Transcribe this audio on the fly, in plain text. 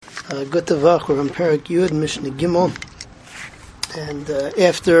Good Tavach, we're on Perek Yud, Mishnah Gimel, and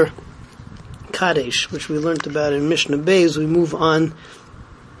after Kadesh, which we learned about in Mishnah Beis, we move on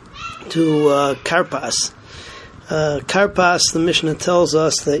to Karpas. Karpas, the Mishnah tells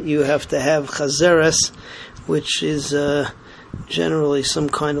us that you have to have chazeres, which is generally some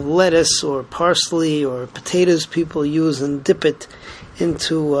kind of lettuce or parsley or potatoes people use and dip it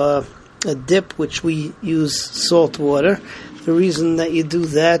into a dip, which we use salt water. The reason that you do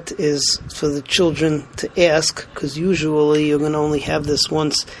that is for the children to ask, because usually you're going to only have this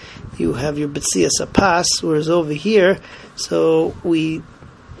once you have your B'tzias Apas, whereas over here, so we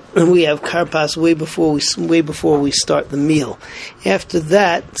have karpas way before we start the meal. After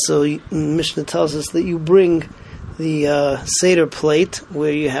that, so Mishnah tells us that you bring the Seder plate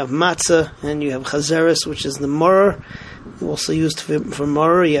where you have matzah and you have chazeres, which is the maror, also used for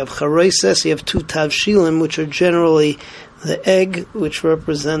maror. You have charoises, you have two tavshilim, which are generally the egg, which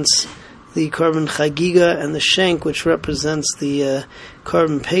represents the korban chagiga, and the shank, which represents the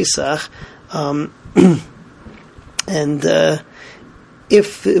korban pesach.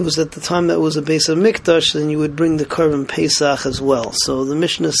 If it was at the time that it was a Beis HaMikdash, then you would bring the korban pesach as well. So the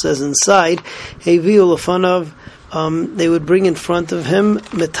Mishnah says inside, Heviu lefanav, they would bring in front of him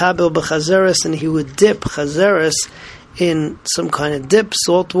metabel b'chazeres, and he would dip chazeres in some kind of dip,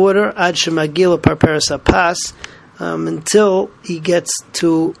 salt water, ad shemagil parperes apas, until he gets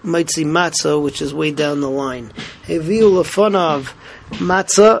to Maitzi Matzah, which is way down the line. Heviu lefanav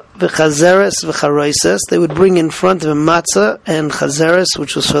matzah v'chazeres v'charoises. They would bring in front of him matzah and chazeres,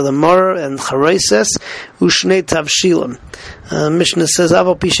 which was for the maror, and charoises, ushnei tavshilim. Mishnah says,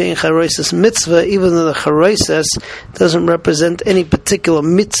 Aval pi she'ein charoises mitzvah, even though the charoises doesn't represent any particular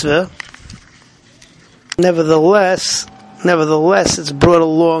mitzvah, nevertheless, it's brought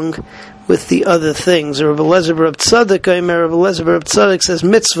along with the other things. Rabbi Eliezer bar Tzadok says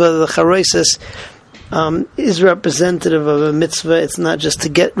mitzvah, the charoises, is representative of a mitzvah. It's not just to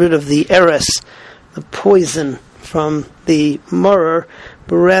get rid of the eres, the poison from the maror,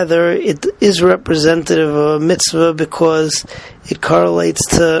 but rather it is representative of a mitzvah because it correlates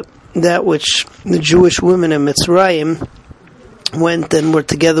to that which the Jewish women in Mitzrayim went and were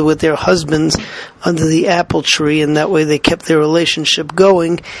together with their husbands under the apple tree, and that way they kept their relationship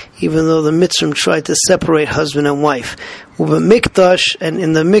going, even though the Mitzrim tried to separate husband and wife. Mikdash, and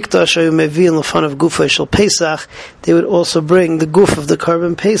in the Mikdash, in the front of Gufa Shel Pesach, they would also bring the Guf of the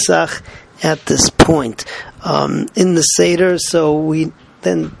korban Pesach at this point. In the Seder, so we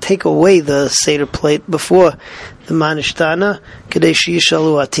then take away the Seder plate before the Manishtana, Kadesh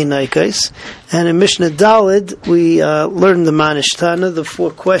Yishalu Atinaikais. And in Mishnah Daled, we learn the Manishtana, the four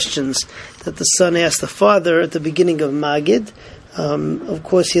questions that the son asked the father at the beginning of Magid. Of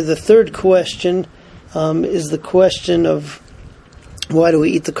course, here the third question is the question of why do we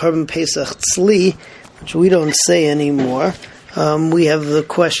eat the korban Pesach tzli, which we don't say anymore. We have the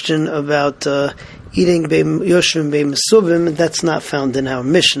question about eating Yoshvim Mesuvim, that's not found in our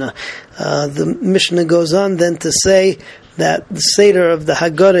Mishnah. The Mishnah goes on then to say that the Seder of the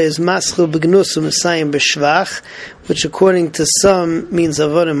Haggadah is Maschil B'Gnusum Mesayim B'Shvach, which according to some means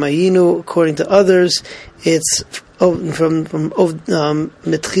Avodah Mayinu, according to others it's from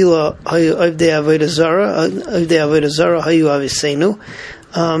Mitchila Ovdei Avodah Zara Hayu Aviseinu.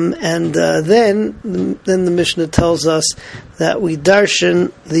 Then the Mishnah tells us that we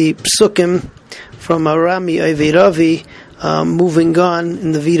darshan the psukim from Arami Ovei Ravi, moving on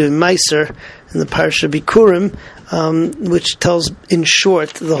in the Vidu Meiser, in the Parsha Bikurim, which tells in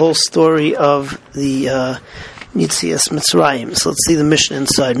short the whole story of the Yitzias Mitzrayim. So let's see the Mishnah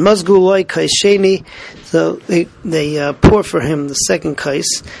inside. Mazguloi Kaisheni, so they pour for him the second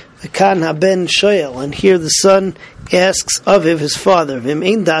kais. V'kan haben shoyel, and here the son asks Aviv, his father, Vim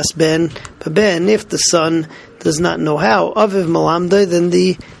ein das ben, if the son does not know how, Aviv malamdai, then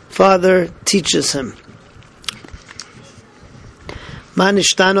the father teaches him.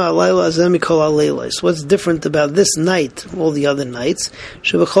 Manishtano alayla azem mikol alaylos. What's different about this night, all the other nights?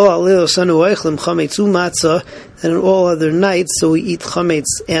 Shebachol alaylos anu oichlim chametz matzah, and in all other nights, so we eat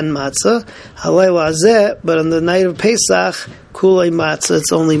chametz and matzah. Halayla azeh, but on the night of Pesach, kulei matzah,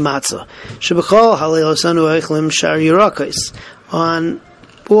 it's only matzah. Shebachol alaylos anu oichlim shar yirakos. On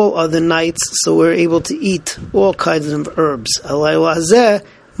all other nights, so we're able to eat all kinds of herbs. Halayla azeh,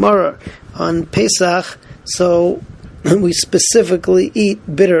 maror. On Pesach, so we specifically eat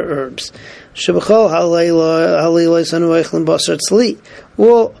bitter herbs. Shebachol halayla sanu eichlin basar tzli,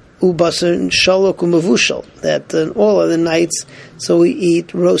 or ubasar shalok umavushal. That in all other nights, so we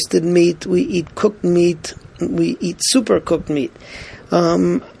eat roasted meat, we eat cooked meat, we eat super cooked meat.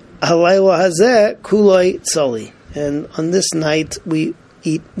 Halayla hazeh kulay tzali, and on this night we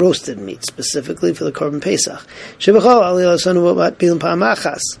eat roasted meat, specifically for the Korban Pesach.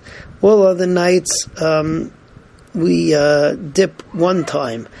 All other nights, we dip one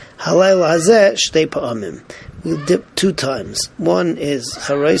time. We dip 2 times. One is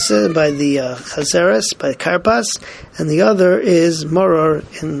Charoisa by the Chazeres, by the Karpas, and the other is Moror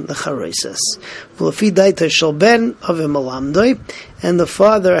in the Charoises. And the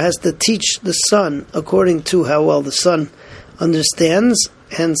father has to teach the son according to how well the son understands,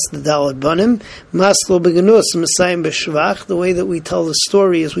 hence the Daled Banim. Maslo begnus Messiah b'shvach. The way that we tell the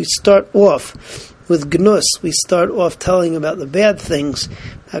story is we start off with Gnus. We start off telling about the bad things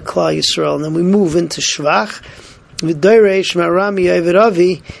at Klal Yisrael, and then we move into Shvach. With Doiresh Marami Yovid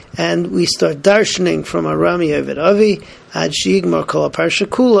Avi, and we start darshaning from Arami Yovid Avi ad Shigmar Kol Parsha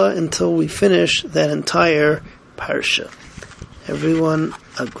Kula until we finish that entire parsha. Everyone,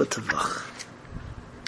 a good Tavach.